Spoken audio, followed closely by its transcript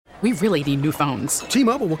We really need new phones.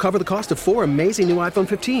 T-Mobile will cover the cost of 4 amazing new iPhone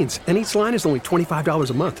 15s, and each line is only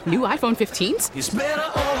 $25 a month. New iPhone 15s? It's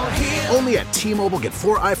better over here. Only at T-Mobile, get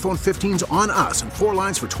 4 iPhone 15s on us and 4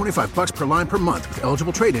 lines for $25 per line per month with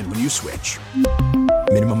eligible trade-in when you switch.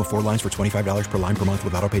 Minimum of 4 lines for $25 per line per month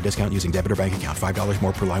with autopay discount using debit or bank account. $5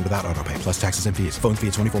 more per line without autopay, plus taxes and fees. Phone fee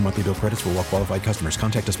at 24 monthly bill credits for well-qualified customers.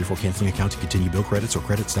 Contact us before canceling account to continue bill credits or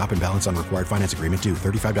credit stop and balance on required finance agreement due.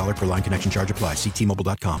 $35 per line connection charge applies. See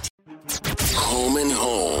T-Mobile.com. Home and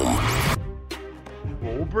Home.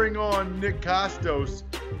 Well, we'll bring on Nick Kostos,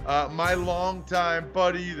 my longtime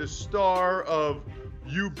buddy, the star of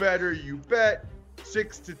You Better You Bet,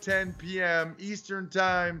 6 to 10 p.m. Eastern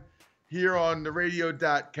Time here on the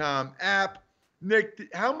radio.com app. Nick,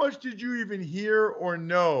 how much did you even hear or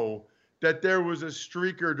know that there was a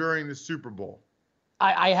streaker during the Super Bowl?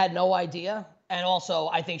 I had no idea. And also,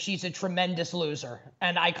 I think she's a tremendous loser.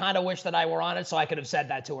 And I kind of wish that I were on it so I could have said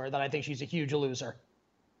that to her, that I think she's a huge loser.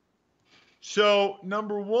 So,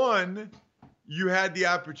 number one, you had the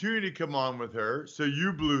opportunity to come on with her, so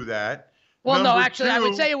you blew that. Well, no, actually, I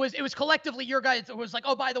would say it was collectively your guys. It was like,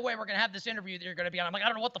 oh, by the way, we're going to have this interview that you're going to be on. I'm like, I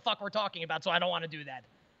don't know what the fuck we're talking about, so I don't want to do that.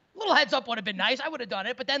 A little heads up would have been nice. I would have done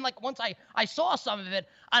it. But then, like, once I saw some of it,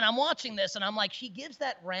 and I'm watching this, and I'm like, she gives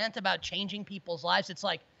that rant about changing people's lives. It's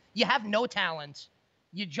like, you have no talent.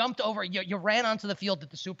 You jumped over, you ran onto the field at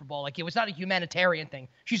the Super Bowl. Like, it was not a humanitarian thing.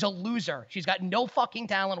 She's a loser. She's got no fucking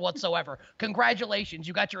talent whatsoever. Congratulations,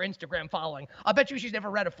 you got your Instagram following. I bet you she's never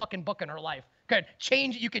read a fucking book in her life.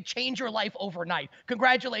 You could change your life overnight.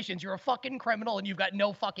 Congratulations, you're a fucking criminal and you've got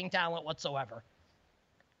no fucking talent whatsoever.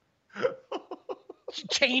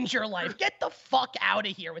 Change your life. Get the fuck out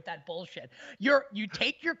of here with that bullshit. You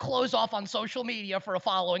take your clothes off on social media for a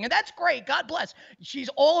following, and that's great. God bless. She's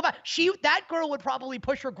all about that girl would probably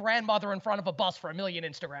push her grandmother in front of a bus for 1 million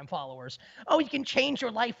Instagram followers. Oh, you can change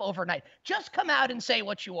your life overnight. Just come out and say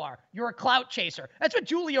what you are. You're a clout chaser. That's what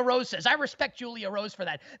Julia Rose says. I respect Julia Rose for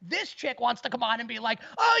that. This chick wants to come on and be like,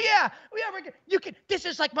 oh yeah, you can. This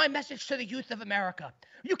is like my message to the youth of America.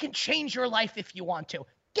 You can change your life if you want to.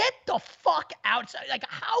 Get the fuck out. Like,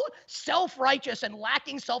 how self-righteous and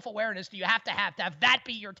lacking self-awareness do you have to have that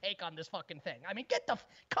be your take on this fucking thing? I mean,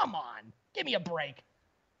 come on. Give me a break.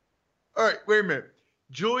 All right, wait a minute.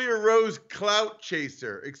 Julia Rose, clout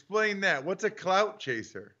chaser. Explain that. What's a clout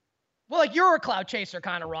chaser? Well, like, you're a clout chaser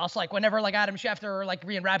kind of, Ross. Like, whenever, like, Adam Schefter or, like,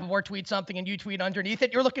 Ian Rappaport tweet something and you tweet underneath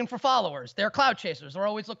it, you're looking for followers. They're clout chasers. They're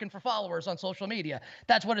always looking for followers on social media.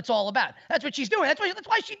 That's what it's all about. That's what she's doing. That's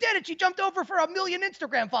why she did it. She jumped over for 1 million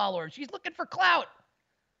Instagram followers. She's looking for clout.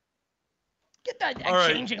 Get that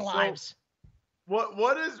changing lives. What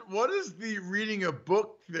does the reading a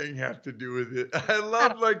book thing have to do with it? I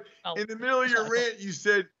love, in the middle of your rant, you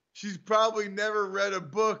said she's probably never read a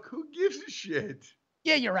book. Who gives a shit?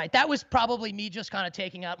 Yeah, you're right. That was probably me just kind of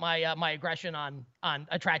taking out my my aggression on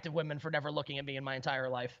attractive women for never looking at me in my entire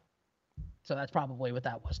life. So that's probably what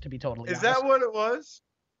that was, to be totally honest. Is that what it was?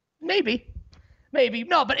 Maybe.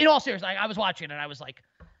 No, but in all seriousness, I was watching it and I was like,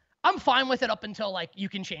 I'm fine with it up until, like, you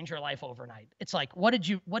can change your life overnight. It's like, what did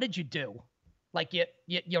you do? Like,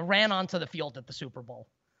 you ran onto the field at the Super Bowl.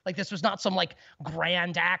 Like, this was not some, like,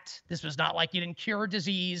 grand act. This was not like you didn't cure a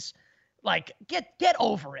disease. Like, get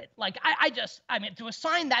over it. Like, I mean, to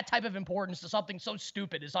assign that type of importance to something so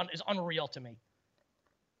stupid is unreal to me.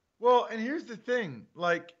 Well, and here's the thing.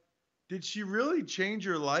 Like, did she really change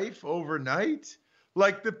her life overnight?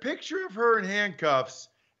 Like, the picture of her in handcuffs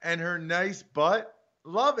and her nice butt,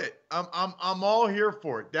 love it. I'm all here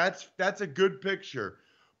for it. That's a good picture.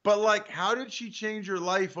 But, like, how did she change her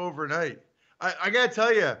life overnight? I gotta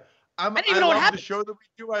tell you, I love the show that we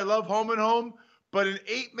do. I love Home and Home. But an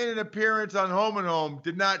 8-minute appearance on Home and Home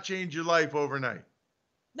did not change your life overnight.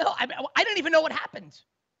 No, I didn't even know what happened.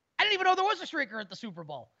 I didn't even know there was a streaker at the Super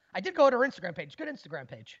Bowl. I did go to her Instagram page. Good Instagram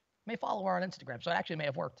page. May follow her on Instagram, so it actually may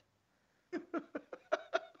have worked.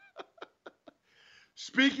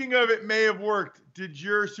 Speaking of it may have worked, did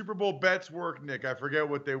your Super Bowl bets work, Nick? I forget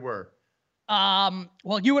what they were.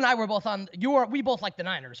 Well, you and I were both we both liked the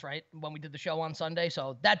Niners, right? When we did the show on Sunday.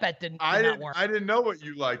 So that bet did not work. I didn't know what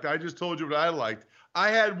you liked. I just told you what I liked. I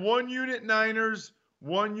had 1 unit Niners,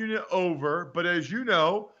 1 unit over. But as you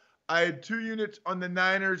know, I had 2 units on the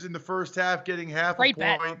Niners in the first half, getting half a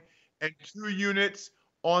point, and 2 units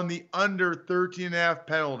on the under 13.5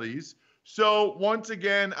 penalties. So once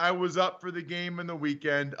again, I was up for the game in the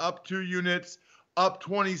weekend, up 2 units, up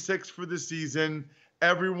 26 for the season.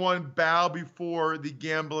 Everyone bow before the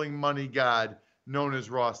gambling money god known as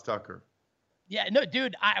Ross Tucker. Yeah, no,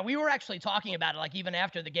 dude, we were actually talking about it, like, even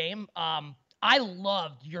after the game. I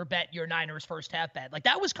loved your Niners first half bet. Like,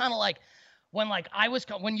 that was kind of like when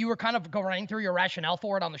when you were kind of running through your rationale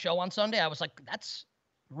for it on the show on Sunday, I was like, that's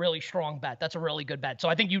really strong bet. That's a really good bet. So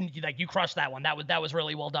I think you crushed that one. That was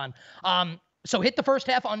really well done. So hit the first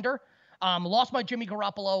half under. Lost my Jimmy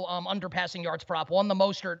Garoppolo under passing yards prop. Won the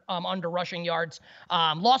Mostert under rushing yards.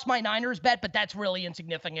 Lost my Niners bet, but that's really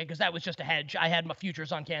insignificant because that was just a hedge. I had my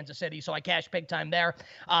futures on Kansas City, so I cashed big time there.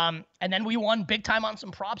 And then we won big time on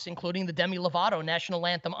some props, including the Demi Lovato National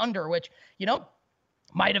Anthem under, which,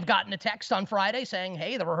 might have gotten a text on Friday saying,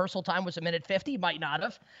 hey, the rehearsal time was 1:50. Might not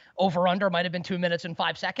have. Over under might have been 2 minutes and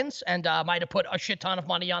 5 seconds, and might have put a shit ton of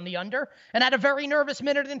money on the under and had a very nervous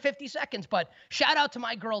 1:50 seconds. But shout out to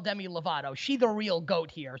my girl, Demi Lovato. She the real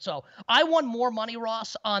GOAT here. So I won more money,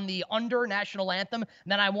 Ross, on the under National Anthem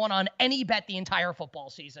than I won on any bet the entire football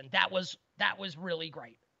season. That was really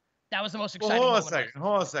great. That was the most exciting Hold moment.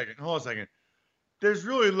 on a second. There's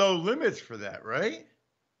really low limits for that, right?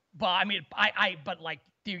 But I mean,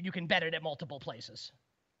 you can bet it at multiple places.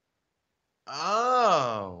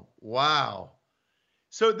 Oh, wow.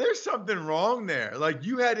 So there's something wrong there. Like,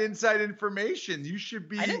 you had inside information. You should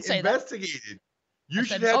be investigated. You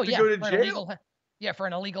should have to go to jail. For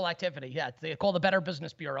an illegal activity. Yeah, they call the Better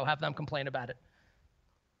Business Bureau, have them complain about it.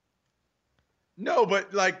 No, but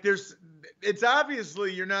it's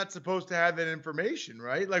obviously you're not supposed to have that information,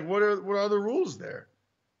 right? Like, what are the rules there?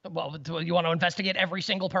 Well, do you want to investigate every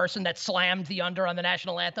single person that slammed the under on the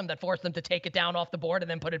National Anthem that forced them to take it down off the board and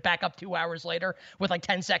then put it back up 2 hours later with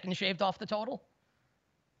 10 seconds shaved off the total?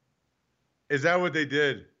 Is that what they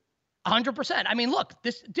did? 100%. I mean, look,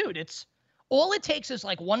 all it takes is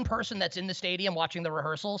one person that's in the stadium watching the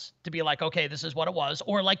rehearsals to be like, okay, this is what it was.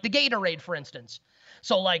 Or the Gatorade, for instance.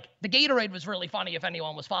 So the Gatorade was really funny if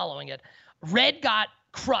anyone was following it. Red got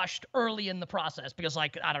crushed early in the process because I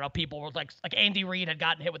don't know, people were like Andy Reid had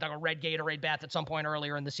gotten hit with a red Gatorade bath at some point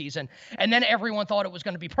earlier in the season. And then everyone thought it was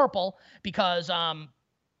going to be purple because to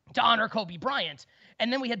honor Kobe Bryant.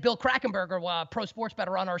 And then we had Bill Krackomberger, pro sports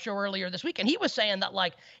bettor, on our show earlier this week. And he was saying that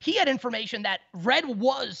he had information that red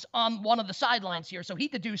was on one of the sidelines here. So he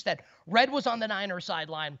deduced that red was on the Niners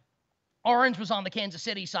sideline. Orange was on the Kansas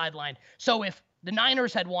City sideline. So if the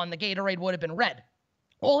Niners had won, the Gatorade would have been red.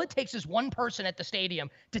 All it takes is one person at the stadium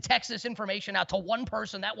to text this information out to one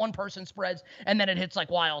person. That one person spreads, and then it hits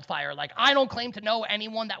like wildfire. I don't claim to know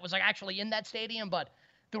anyone that was actually in that stadium, but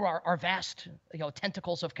through our vast,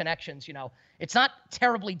 tentacles of connections, it's not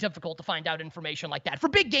terribly difficult to find out information like that for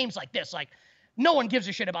big games like this. No one gives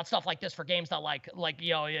a shit about stuff like this for games that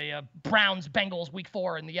Browns, Bengals, Week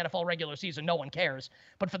 4 in the NFL regular season. No one cares.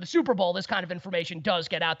 But for the Super Bowl, this kind of information does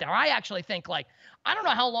get out there. I actually think I don't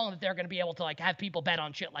know how long that they're going to be able to have people bet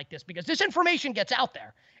on shit like this because this information gets out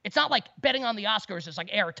there. It's not like betting on the Oscars is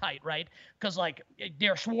airtight, right? Because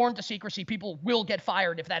they're sworn to secrecy. People will get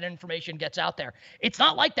fired if that information gets out there. It's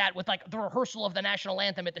not like that with the rehearsal of the National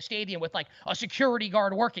Anthem at the stadium with a security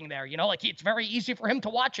guard working there. It's very easy for him to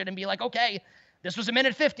watch it and be like, okay, this was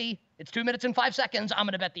 1:50. It's 2 minutes and 5 seconds. I'm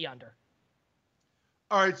going to bet the under.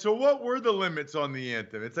 All right. So what were the limits on the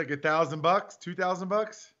anthem? It's $1,000,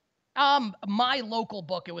 $2,000? My local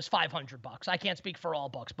book, it was $500. I can't speak for all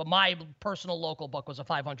books, but my personal local book was a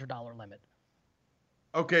 $500 limit.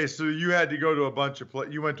 Okay, so you had to go to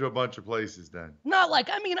you went to a bunch of places then. Not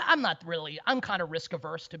I'm kind of risk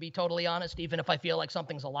averse, to be totally honest. Even if I feel like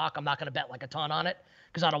something's a lock, I'm not going to bet a ton on it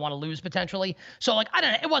because I don't want to lose potentially. So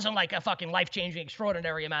it wasn't a fucking life-changing,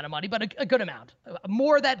 extraordinary amount of money, but a good amount.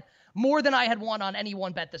 More than I had won on any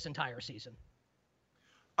one bet this entire season.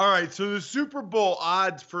 All right, so the Super Bowl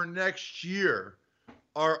odds for next year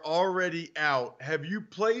are already out. Have you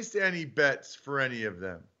placed any bets for any of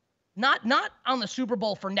them? Not on the Super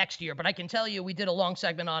Bowl for next year, but I can tell you we did a long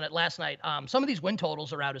segment on it last night. Some of these win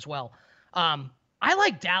totals are out as well. I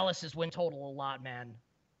like Dallas's win total a lot, man.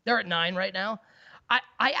 They're at 9 right now. I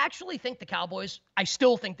actually think I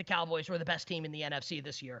still think the Cowboys were the best team in the NFC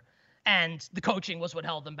this year. And the coaching was what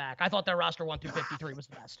held them back. I thought their roster 1 through 53 was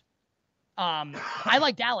the best. I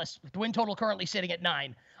like Dallas, with the win total currently sitting at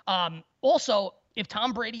 9. Also, if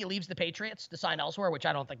Tom Brady leaves the Patriots to sign elsewhere, which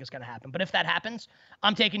I don't think is going to happen, but if that happens,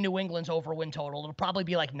 I'm taking New England's over win total. It'll probably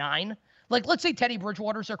be 9. Let's say Teddy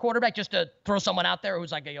Bridgewater's their quarterback, just to throw someone out there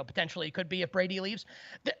who's potentially could be if Brady leaves.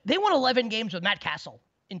 They won 11 games with Matt Castle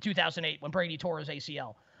in 2008 when Brady tore his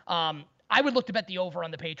ACL. I would look to bet the over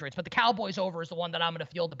on the Patriots, but the Cowboys over is the one that I'm going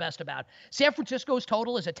to feel the best about. San Francisco's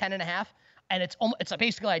total is at 10.5. And it's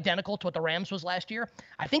basically identical to what the Rams was last year.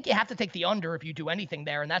 I think you have to take the under if you do anything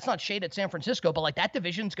there, and that's not shade at San Francisco, but that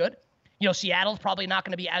division's good. Seattle's probably not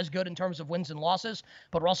going to be as good in terms of wins and losses,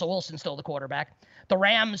 but Russell Wilson's still the quarterback. The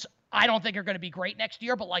Rams I don't think are going to be great next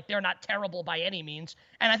year, but like they're not terrible by any means.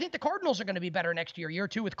 And I think the Cardinals are going to be better next year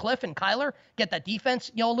two with Cliff and Kyler, get that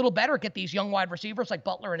defense, a little better, get these young wide receivers like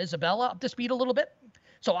Butler and Isabella up to speed a little bit.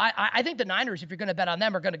 So I think the Niners, if you're going to bet on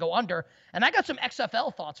them, are going to go under. And I got some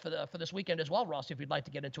XFL thoughts for this weekend as well, Ross, if you'd like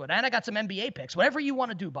to get into it. And I got some NBA picks, whatever you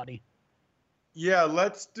want to do, buddy. Yeah,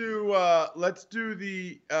 let's do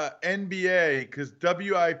the NBA, because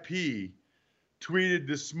WIP tweeted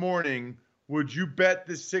this morning, would you bet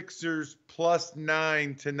the Sixers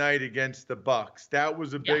 +9 tonight against the Bucks? That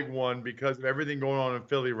was a big one because of everything going on in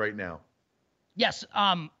Philly right now. Yes,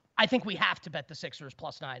 I think we have to bet the Sixers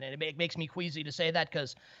 +9, and it makes me queasy to say that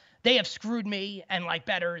because they have screwed me and like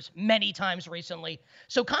bettors many times recently.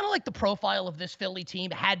 So kind of like the profile of this Philly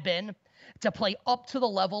team had been to play up to the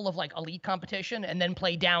level of like elite competition and then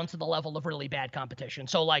play down to the level of really bad competition.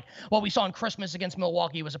 So like what we saw in Christmas against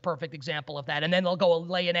Milwaukee was a perfect example of that. And then they'll go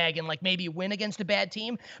lay an egg and like maybe win against a bad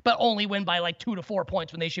team, but only win by like 2 to 4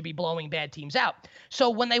 points when they should be blowing bad teams out.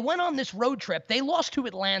 So when they went on this road trip, they lost to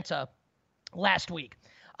Atlanta last week.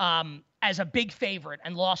 As a big favorite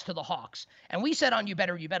and lost to the Hawks. And we said on You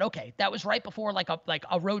Bet, okay, that was right before like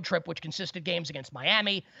a road trip, which consisted games against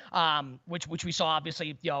Miami, which we saw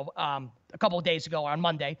obviously, a couple of days ago on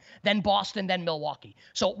Monday, then Boston, then Milwaukee.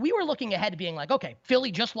 So we were looking ahead being like, okay,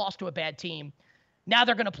 Philly just lost to a bad team. Now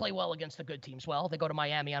they're going to play well against the good teams. Well, they go to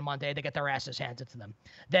Miami on Monday. They get their asses handed to them.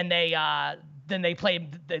 Then they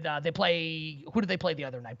play, who did they play the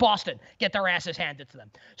other night? Boston, get their asses handed to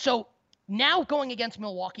them. So now going against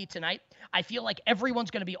Milwaukee tonight, I feel like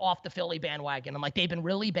everyone's going to be off the Philly bandwagon. I'm like, they've been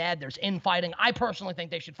really bad. There's infighting. I personally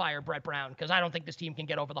think they should fire Brett Brown because I don't think this team can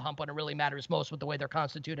get over the hump when it really matters most with the way they're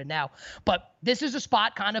constituted now. But this is a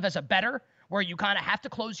spot kind of as a bettor where you kind of have to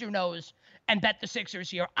close your nose and bet the Sixers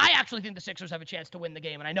here. I actually think the Sixers have a chance to win the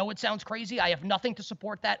game. And I know it sounds crazy. I have nothing to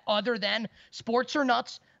support that other than sports are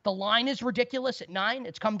nuts. The line is ridiculous at 9.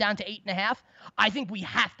 It's come down to 8.5. I think we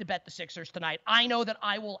have to bet the Sixers tonight. I know that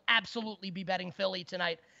I will absolutely be betting Philly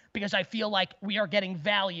tonight because I feel like we are getting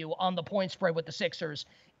value on the point spread with the Sixers,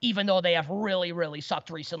 even though they have really, really sucked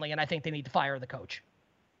recently, and I think they need to fire the coach.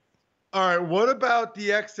 All right, what about the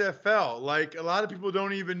XFL? Like, a lot of people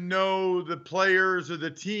don't even know the players or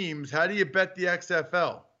the teams. How do you bet the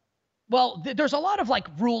XFL? Well, there's a lot of like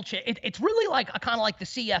rule change. It's really like kind of like the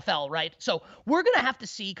CFL, right? So we're going to have to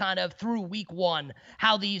see kind of through week 1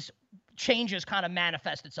 how these changes kind of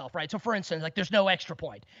manifest itself, right? So for instance, like there's no extra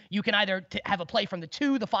point. You can either have a play from the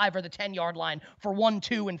 2, the 5, or the 10-yard line for 1,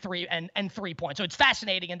 2, and 3 and 3 points. So it's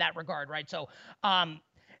fascinating in that regard, right? So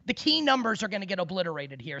the key numbers are going to get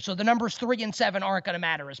obliterated here. So the numbers 3 and 7 aren't going to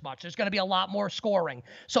matter as much. There's going to be a lot more scoring.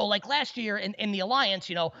 So like last year in the Alliance,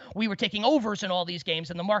 we were taking overs in all these games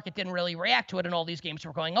and the market didn't really react to it and all these games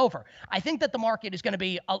were going over. I think that the market is going to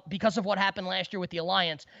be, because of what happened last year with the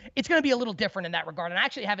Alliance, it's going to be a little different in that regard. And I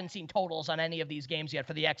actually haven't seen totals on any of these games yet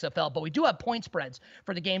for the XFL, but we do have point spreads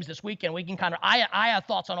for the games this weekend. We can kind of, I have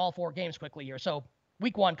thoughts on all 4 games quickly here. So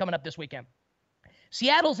week 1 coming up this weekend.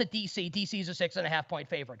 Seattle's at DC. DC's a 6.5-point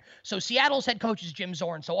favorite. So Seattle's head coach is Jim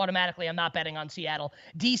Zorn. So automatically I'm not betting on Seattle.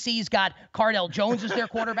 DC's got Cardell Jones as their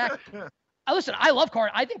quarterback. Listen, I love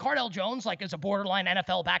Cardell. I think Cardell Jones is a borderline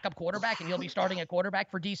NFL backup quarterback, and he'll be starting at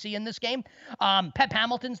quarterback for DC in this game. Pep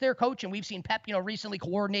Hamilton's their coach, and we've seen Pep, recently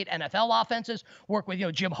coordinate NFL offenses, work with,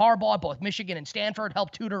 Jim Harbaugh, both Michigan and Stanford,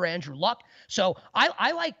 help tutor Andrew Luck. So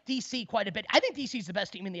I like DC quite a bit. I think DC's the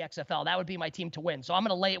best team in the XFL. That would be my team to win. So I'm going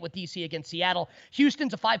to lay it with DC against Seattle.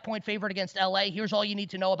 Houston's a 5-point favorite against LA. Here's all you need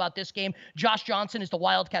to know about this game. Josh Johnson is the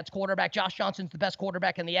Wildcats quarterback. Josh Johnson's the best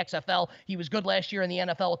quarterback in the XFL. He was good last year in the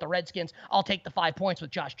NFL with the Redskins. I'll take the 5 points with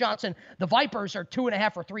Josh Johnson. The Vipers are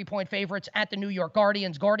 2.5 or 3-point favorites at the New York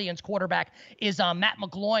Guardians. Guardians quarterback is Matt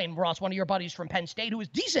McGloin, Ross, one of your buddies from Penn State, who was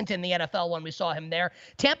decent in the NFL when we saw him there.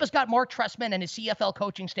 Tampa's got Mark Trestman and his CFL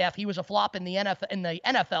coaching staff. He was a flop in the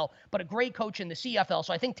NFL, but a great coach in the CFL.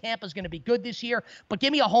 So I think Tampa's going to be good this year. But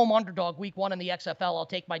give me a home underdog week 1 in the XFL. I'll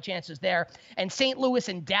take my chances there. And St. Louis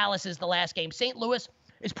and Dallas is the last game. St. Louis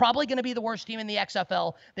is probably going to be the worst team in the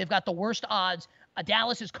XFL. They've got the worst odds.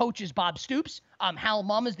 Dallas's coach is Bob Stoops. Hal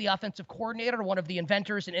Mumm is the offensive coordinator, one of the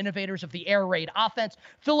inventors and innovators of the air raid offense.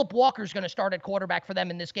 Philip Walker's going to start at quarterback for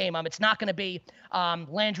them in this game. It's not going to be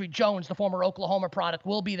Landry Jones, the former Oklahoma product,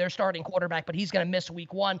 will be their starting quarterback, but he's going to miss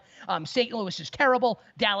week 1. St. Louis is terrible.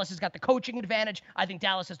 Dallas has got the coaching advantage. I think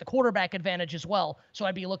Dallas has the quarterback advantage as well, so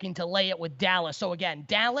I'd be looking to lay it with Dallas. So again,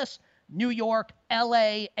 Dallas, New York,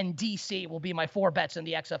 LA, and DC will be my 4 bets in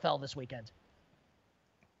the XFL this weekend.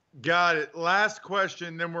 Got it. Last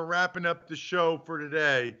question, then we're wrapping up the show for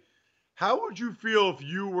today. How would you feel if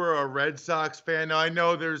you were a Red Sox fan? Now, I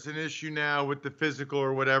know there's an issue now with the physical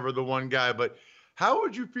or whatever, the one guy, but How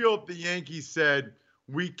would you feel if the Yankees said,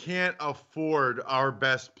 we can't afford our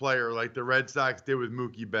best player like the Red Sox did with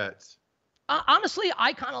Mookie Betts? Honestly,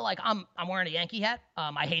 I kind of like, I'm wearing a Yankee hat.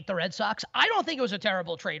 I hate the Red Sox. I don't think it was a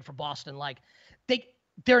terrible trade for Boston. Like,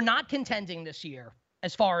 they're not contending this year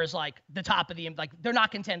as far as like the top of the, like they're not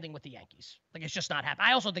contending with the Yankees. Like it's just not happening.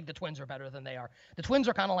 I also think the Twins are better than they are. The Twins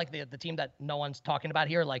are kind of like the team that no one's talking about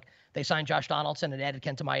here. Like they signed Josh Donaldson and added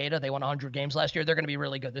Kenta Maeda. They won 100 games last year. They're going to be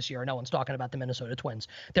really good this year. No one's talking about the Minnesota Twins.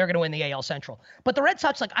 They're going to win the AL Central. But the Red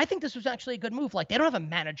Sox, like I think this was actually a good move. Like they don't have a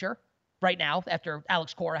manager right now after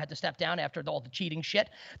Alex Cora had to step down after all the cheating shit.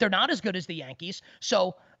 They're not as good as the Yankees.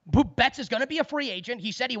 So Betts is going to be a free agent.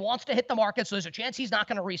 He said he wants to hit the market, so there's a chance he's not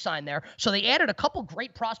going to re-sign there. So they added a couple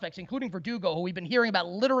great prospects, including Verdugo, who we've been hearing about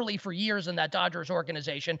literally for years in that Dodgers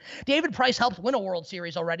organization. David Price helped win a World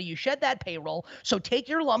Series already. You shed that payroll, so take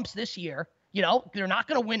your lumps this year. You know, they're not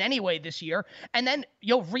going to win anyway this year. And then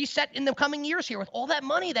you'll reset in the coming years here with all that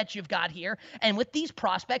money that you've got here. And with these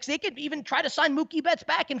prospects, they could even try to sign Mookie Betts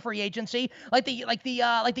back in free agency like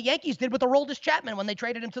the Yankees did with Aroldis Chapman when they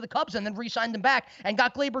traded him to the Cubs and then re-signed him back and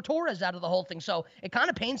got Gleyber Torres out of the whole thing. So it kind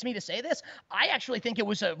of pains me to say this. I actually think it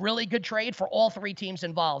was a really good trade for all three teams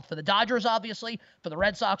involved. For the Dodgers, obviously, for the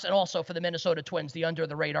Red Sox, and also for the Minnesota Twins, the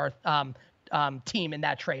under-the-radar team in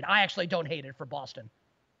that trade. I actually don't hate it for Boston.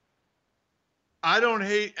 I don't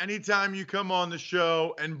hate anytime you come on the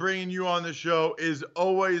show, and bringing you on the show is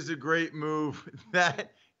always a great move.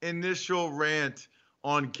 That initial rant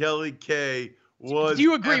on Kelly K was Do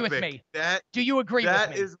you agree epic. with me? Do you agree with me?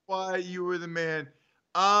 That is why you were the man.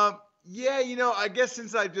 Yeah, you know, I guess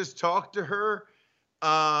since I just talked to her,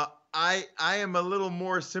 I am a little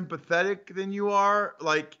more sympathetic than you are.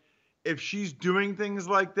 Like, if she's doing things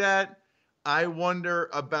like that, I wonder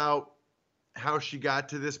about how she got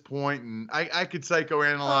to this point, and I could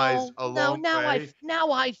psychoanalyze a long way.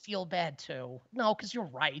 Now I feel bad too. No, because you're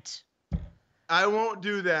right. I won't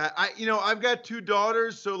do that. I've got two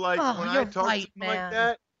daughters, so like when I talk to someone like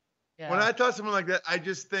that, when I talk to someone like that, I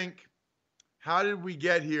just think, how did we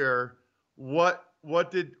get here? What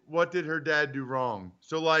did her dad do wrong?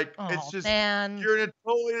 So like it's just you're in a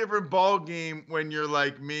totally different ball game when you're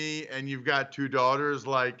like me and you've got two daughters.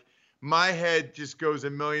 Like my head just goes a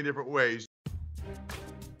million different ways.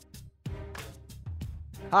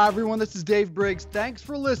 Hi, everyone. This is Dave Briggs. Thanks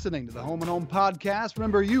for listening to the Home and Home podcast.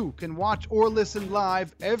 Remember, you can watch or listen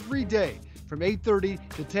live every day from 8:30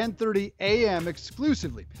 to 10:30 a.m.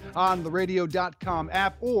 exclusively on the radio.com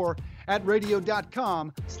app or at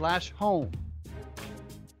radio.com/home.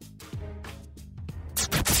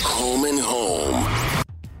 Home and Home.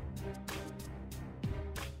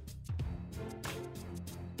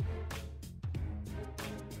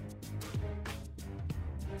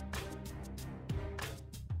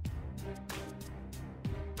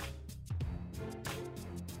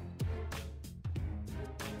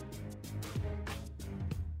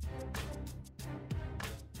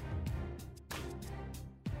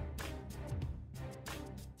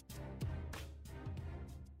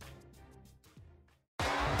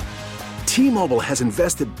 T-Mobile has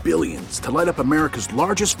invested billions to light up America's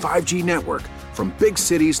largest 5G network, from big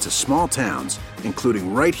cities to small towns,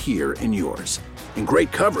 including right here in yours. And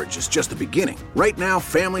great coverage is just the beginning. Right now,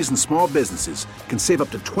 families and small businesses can save up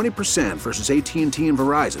to 20% versus AT&T and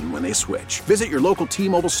Verizon when they switch. Visit your local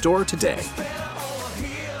T-Mobile store today.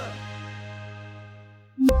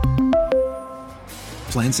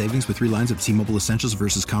 Plan savings with 3 lines of T-Mobile Essentials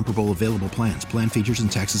versus comparable available plans. Plan features and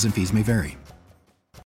taxes and fees may vary.